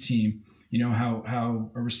I'm an East team,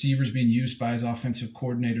 how a receiver is being used by his offensive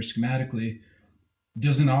coordinator schematically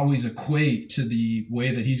doesn't always equate to the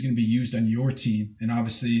way that he's going to be used on your team. And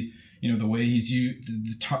obviously, the way he's used,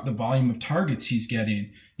 the volume of targets he's getting,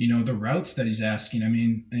 the routes that he's asking. I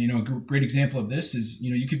mean, a great example of this is,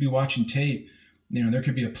 you could be watching tape, there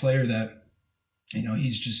could be a player that,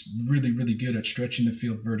 he's just really, really good at stretching the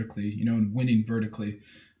field vertically, and winning vertically.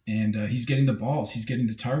 And he's getting the balls, he's getting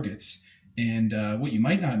the targets. And what you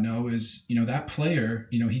might not know is, that player,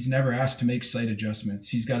 he's never asked to make slight adjustments.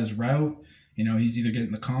 He's got his route, he's either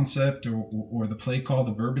getting the concept or the play call,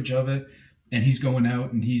 the verbiage of it, and he's going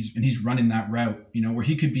out and he's running that route, where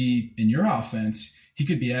he could be in your offense, he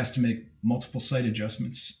could be asked to make multiple slight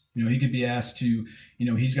adjustments. He could be asked to,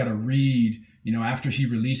 he's got to read, after he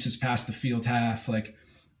releases past the field half, like,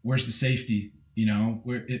 where's the safety?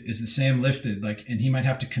 Where is the Sam lifted? Like, and he might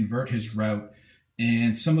have to convert his route.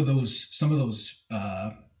 And some of those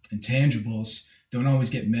intangibles don't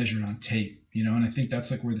always get measured on tape, and I think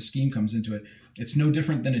that's like where the scheme comes into it. It's no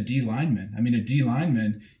different than a D lineman. I mean, a D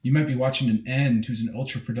lineman, you might be watching an end who's an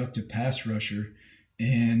ultra productive pass rusher,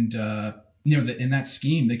 and in that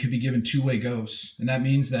scheme, they could be given 2-way goes. And that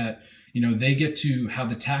means that, they get to how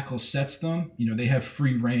the tackle sets them, they have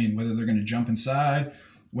free reign, whether they're going to jump inside,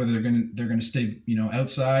 whether they're going to stay,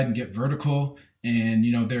 outside and get vertical. And,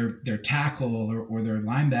 their tackle or their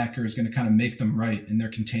linebacker is going to kind of make them right in their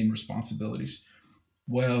contained responsibilities.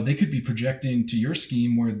 Well, they could be projecting to your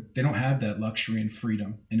scheme where they don't have that luxury and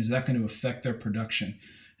freedom. And is that going to affect their production?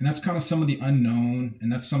 And that's kind of some of the unknown,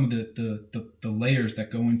 and that's some of the layers that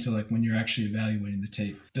go into like when you're actually evaluating the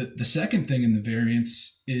tape. The second thing in the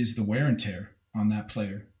variance is the wear and tear on that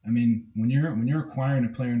player. I mean, when you're acquiring a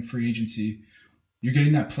player in free agency, you're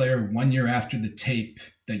getting that player 1 year after the tape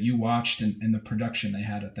that you watched and the production they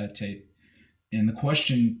had at that tape. And the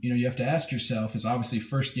question, you have to ask yourself is obviously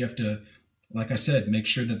first you have to, like I said, make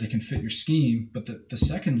sure that they can fit your scheme. But the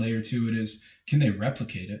second layer to it is, can they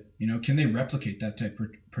replicate it? Can they replicate that type of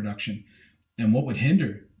production? And what would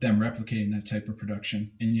hinder them replicating that type of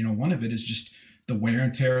production? And, one of it is just the wear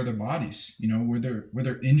and tear of their bodies. Were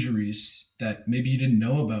there injuries that maybe you didn't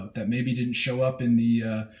know about, that maybe didn't show up in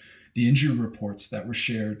the injury reports that were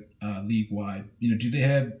shared league-wide? Do they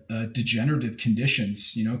have degenerative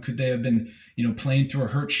conditions? Could they have been, playing through a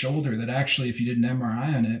hurt shoulder that actually, if you did an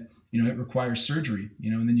MRI on it, it requires surgery,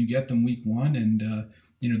 and then you get them week 1 and,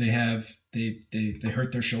 they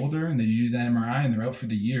hurt their shoulder and they do the MRI and they're out for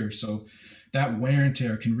the year. So that wear and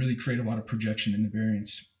tear can really create a lot of projection in the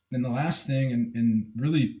variance. And the last thing, and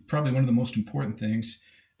really probably one of the most important things,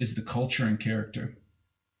 is the culture and character.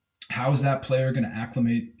 How is that player going to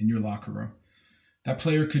acclimate in your locker room? That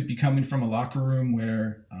player could be coming from a locker room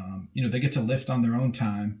where, they get to lift on their own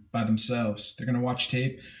time by themselves. They're going to watch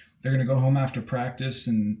tape. They're going to go home after practice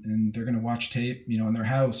and they're going to watch tape, in their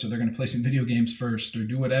house, or they're going to play some video games first or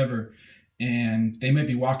do whatever. And they might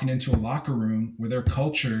be walking into a locker room where their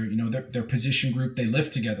culture, their position group, they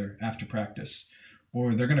lift together after practice.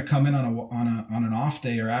 Or they're going to come in on an off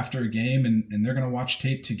day or after a game and they're going to watch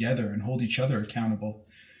tape together and hold each other accountable.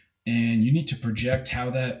 and you need to project how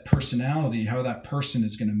that personality, how that person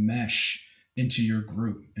is going to mesh into your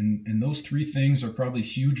group. And those three things are probably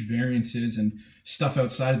huge variances and stuff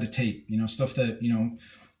outside of the tape, stuff that,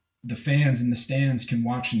 the fans in the stands can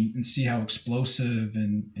watch and see how explosive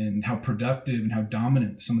and how productive and how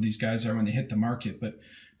dominant some of these guys are when they hit the market. But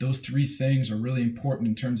those three things are really important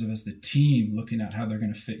in terms of as the team looking at how they're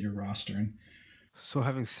going to fit your roster. And so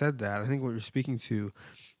having said that, I think what you're speaking to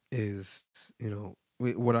is,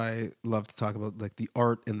 what I love to talk about, like the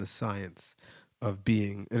art and the science of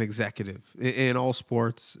being an executive in all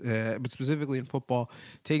sports, but specifically in football,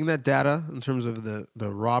 taking that data in terms of the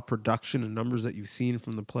raw production and numbers that you've seen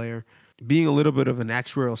from the player, being a little bit of an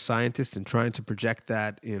actuarial scientist and trying to project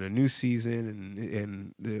that in a new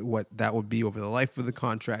season and what that would be over the life of the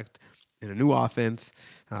contract in a new offense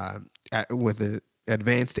with an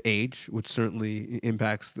advanced age, which certainly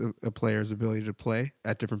impacts a player's ability to play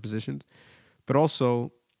at different positions, but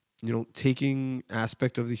also taking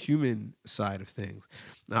aspect of the human side of things.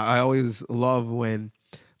 Now, I always love when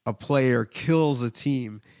a player kills a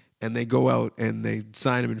team and they go out and they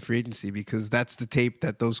sign him in free agency, because that's the tape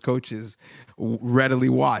that those coaches readily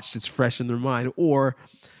watched. It's fresh in their mind. Or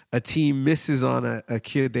a team misses on a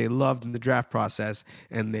kid they loved in the draft process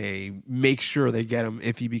and they make sure they get him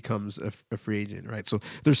if he becomes a free agent, right? So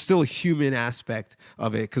there's still a human aspect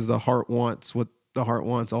of it, because the heart wants what the heart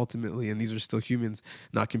wants ultimately, and these are still humans,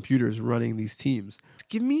 not computers, running these teams.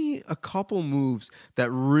 Give me a couple moves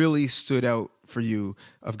that really stood out for you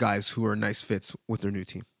of guys who are nice fits with their new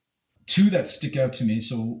team. Two that stick out to me.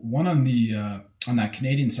 So one on the on that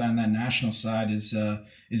Canadian side, on that national side, is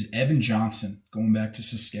Evan Johnson, going back to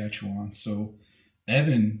Saskatchewan. So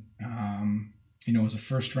Evan, was a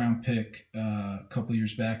first round pick a couple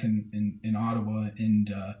years back in Ottawa,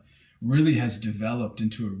 and really has developed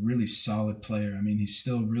into a really solid player. I mean, he's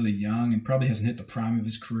still really young and probably hasn't hit the prime of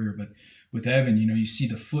his career, but with Evan, you see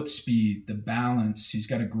the foot speed, the balance. He's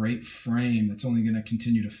got a great frame that's only going to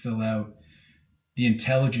continue to fill out. The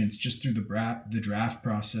intelligence just through the draft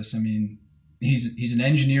process. I mean, he's an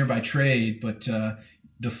engineer by trade, but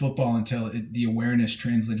the football the awareness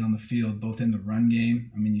translated on the field, both in the run game.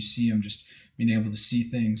 I mean, you see him just being able to see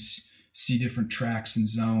things, see different tracks and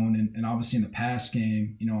zone, and obviously in the pass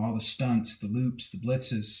game, all the stunts, the loops, the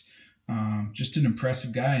blitzes. Just an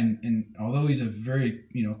impressive guy. And although he's a very,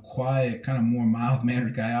 quiet, kind of more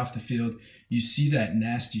mild-mannered guy off the field, you see that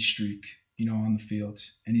nasty streak, on the field.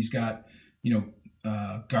 And he's got,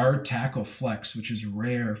 guard tackle flex, which is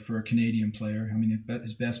rare for a Canadian player. I mean,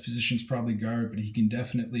 his best position is probably guard, but he can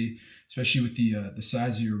definitely, especially with the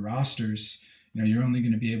size of your rosters, you're only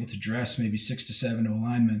going to be able to dress maybe 6 to 7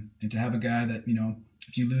 O-linemen. And to have a guy that,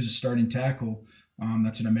 if you lose a starting tackle,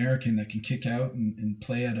 that's an American that can kick out and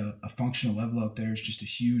play at a functional level out there is just a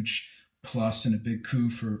huge plus and a big coup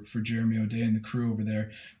for Jeremy O'Day and the crew over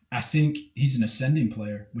there. I think he's an ascending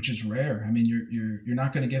player, which is rare. I mean, you're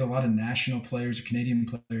not going to get a lot of national players, or Canadian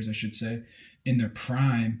players, I should say, in their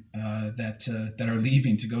prime that are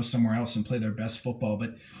leaving to go somewhere else and play their best football.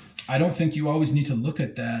 But I don't think you always need to look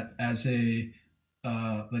at that as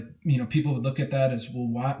people would look at that as, well,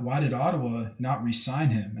 why did Ottawa not re-sign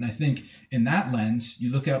him? And I think in that lens,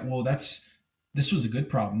 you look at, this was a good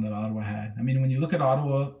problem that Ottawa had. I mean, when you look at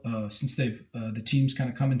Ottawa, since the team's kind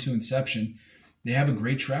of come into inception, they have a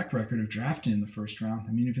great track record of drafting in the first round.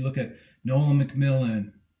 I mean, if you look at Nolan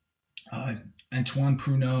McMillan, Antoine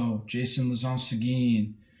Pruneau, Jason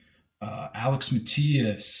Lazan-Seguin, Alex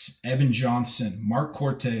Matias, Evan Johnson, Mark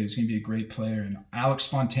Corte, who's going to be a great player, and Alex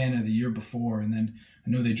Fontana the year before. And then I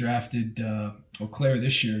know they drafted Eau Claire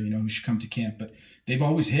this year, who should come to camp. But they've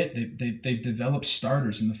always hit. They've developed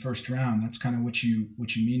starters in the first round. That's kind of what you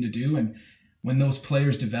mean to do. And when those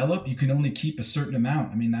players develop, you can only keep a certain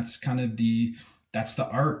amount. I mean, that's kind of that's the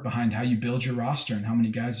art behind how you build your roster and how many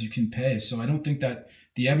guys you can pay. So I don't think that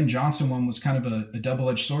the Evan Johnson one was kind of a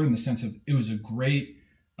double-edged sword in the sense of it was a great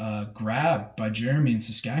grab by Jeremy in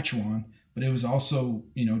Saskatchewan, but it was also,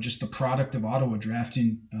 just the product of Ottawa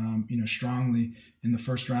drafting, strongly in the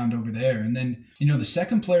first round over there. And then, the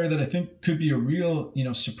second player that I think could be a real,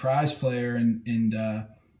 surprise player, and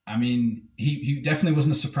I mean, he definitely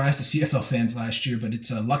wasn't a surprise to CFL fans last year, but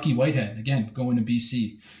it's Lucky Whitehead, again, going to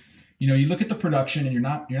BC. You look at the production and you're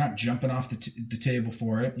not jumping off the table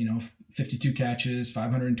for it. 52 catches,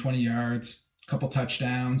 520 yards, a couple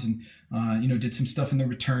touchdowns, and did some stuff in the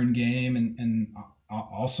return game and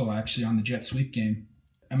also actually on the jet sweep game.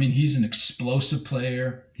 I mean, he's an explosive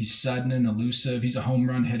player. He's sudden and elusive. He's a home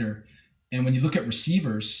run hitter. And when you look at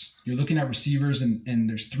receivers, you're looking at receivers and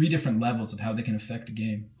there's 3 different levels of how they can affect the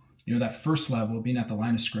game. That first level being at the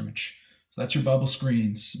line of scrimmage. So that's your bubble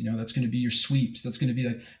screens. That's going to be your sweeps. That's going to be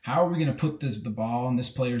like, how are we going to put the ball in this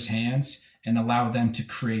player's hands and allow them to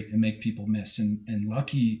create and make people miss? And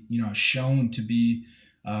Lucky, has shown to be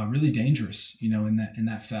really dangerous, in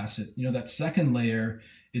that facet. That second layer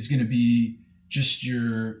is going to be just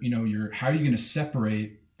your how are you going to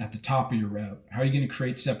separate at the top of your route? How are you going to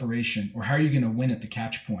create separation, or how are you going to win at the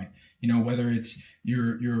catch point? Whether it's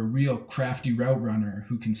you're a real crafty route runner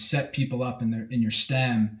who can set people up in your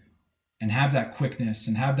stem and have that quickness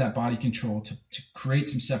and have that body control to create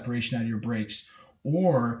some separation out of your breaks,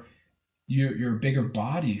 or you're a bigger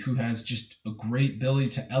body who has just a great ability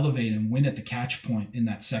to elevate and win at the catch point in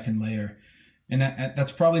that second layer. And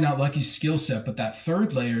that's probably not Lucky's skill set, but that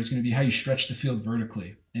third layer is going to be how you stretch the field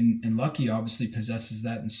vertically. And Lucky obviously possesses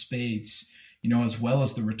that in spades, as well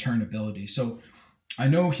as the return ability. So I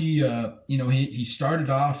know he started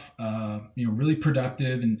off, really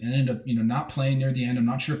productive and ended up, not playing near the end. I'm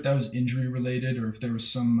not sure if that was injury related or if there was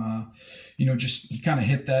some, just he kind of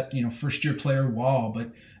hit that, first year player wall.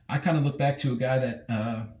 But I kind of look back to a guy that,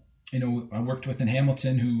 I worked with in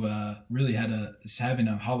Hamilton who really is having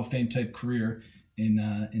a Hall of Fame type career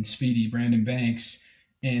in Speedy, Brandon Banks.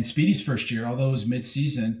 And Speedy's first year, although it was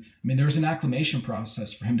mid-season, there was an acclimation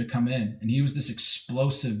process for him to come in. And he was this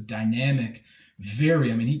explosive, dynamic,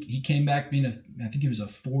 he came back being I think he was a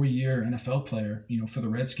 4-year NFL player, for the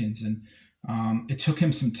Redskins. And it took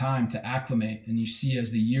him some time to acclimate. And you see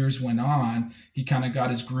as the years went on, he kind of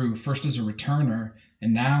got his groove, first as a returner.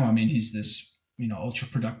 And now, he's this, ultra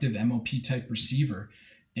productive MOP type receiver.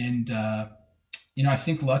 And, I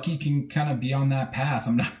think Lucky can kind of be on that path.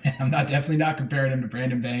 I'm definitely not comparing him to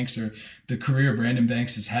Brandon Banks or the career Brandon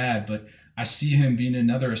Banks has had, but I see him being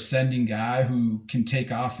another ascending guy who can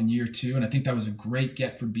take off in year 2. And I think that was a great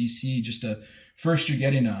get for BC. First you're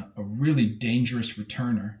getting a really dangerous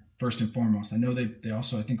returner, first and foremost. I know they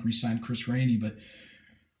also, I think, re-signed Chris Rainey, but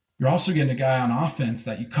you're also getting a guy on offense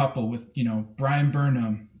that you couple with, Brian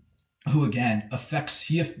Burnham, who again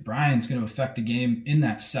Brian's going to affect the game in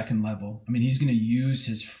that second level. He's going to use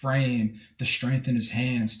his frame, the strength in his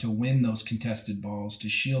hands to win those contested balls, to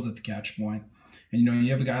shield at the catch point. And, you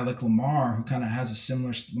have a guy like Lamar who kind of has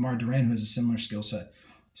Lamar Duran, who has a similar skill set.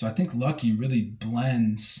 So I think Lucky really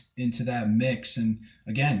blends into that mix. And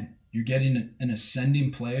again, you're getting an ascending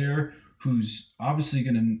player who's obviously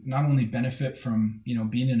going to not only benefit from,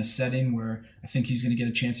 being in a setting where I think he's going to get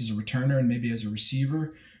a chance as a returner and maybe as a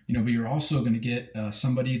receiver, but you're also going to get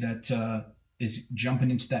somebody that is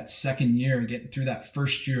jumping into that second year, getting through that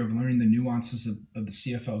first year of learning the nuances of the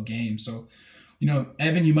CFL game. So,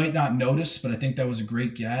 Evan, you might not notice, but I think that was a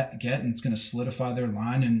great get, and it's going to solidify their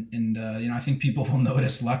line. And I think people will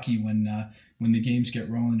notice Lucky when the games get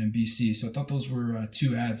rolling in BC. So I thought those were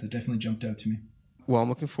 2 ads that definitely jumped out to me. Well, I'm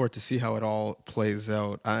looking forward to see how it all plays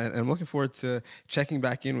out. I'm looking forward to checking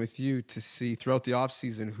back in with you to see throughout the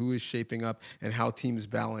offseason who is shaping up and how teams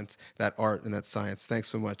balance that art and that science. Thanks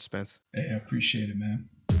so much, Spence. Hey, I appreciate it, man.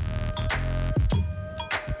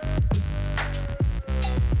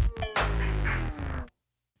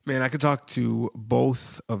 Man, I could talk to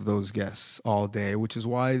both of those guests all day, which is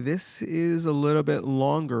why this is a little bit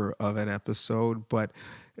longer of an episode, but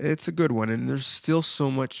it's a good one, and there's still so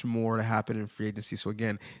much more to happen in free agency. So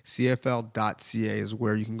again, CFL.ca is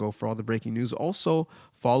where you can go for all the breaking news. Also,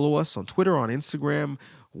 follow us on Twitter, on Instagram.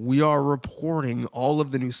 We are reporting all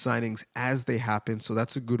of the new signings as they happen, so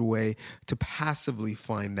that's a good way to passively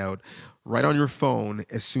find out right on your phone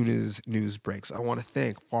as soon as news breaks. I want to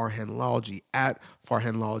thank Farhan Lalji at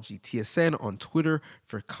Farhan Lalji TSN on Twitter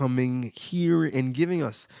for coming here and giving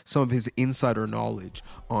us some of his insider knowledge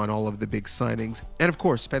on all of the big signings. And of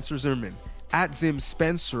course, Spencer Zimmerman at Zim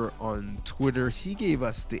Spencer on Twitter. He gave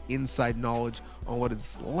us the inside knowledge on what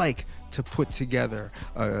it's like to put together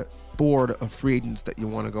a board of free agents that you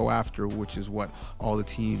want to go after, which is what all the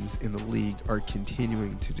teams in the league are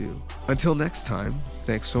continuing to do. Until next time,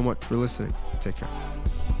 thanks so much for listening. Take care.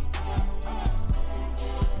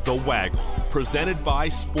 The Waggle, presented by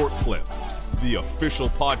SportClips, the official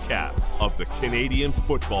podcast of the Canadian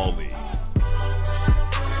Football League.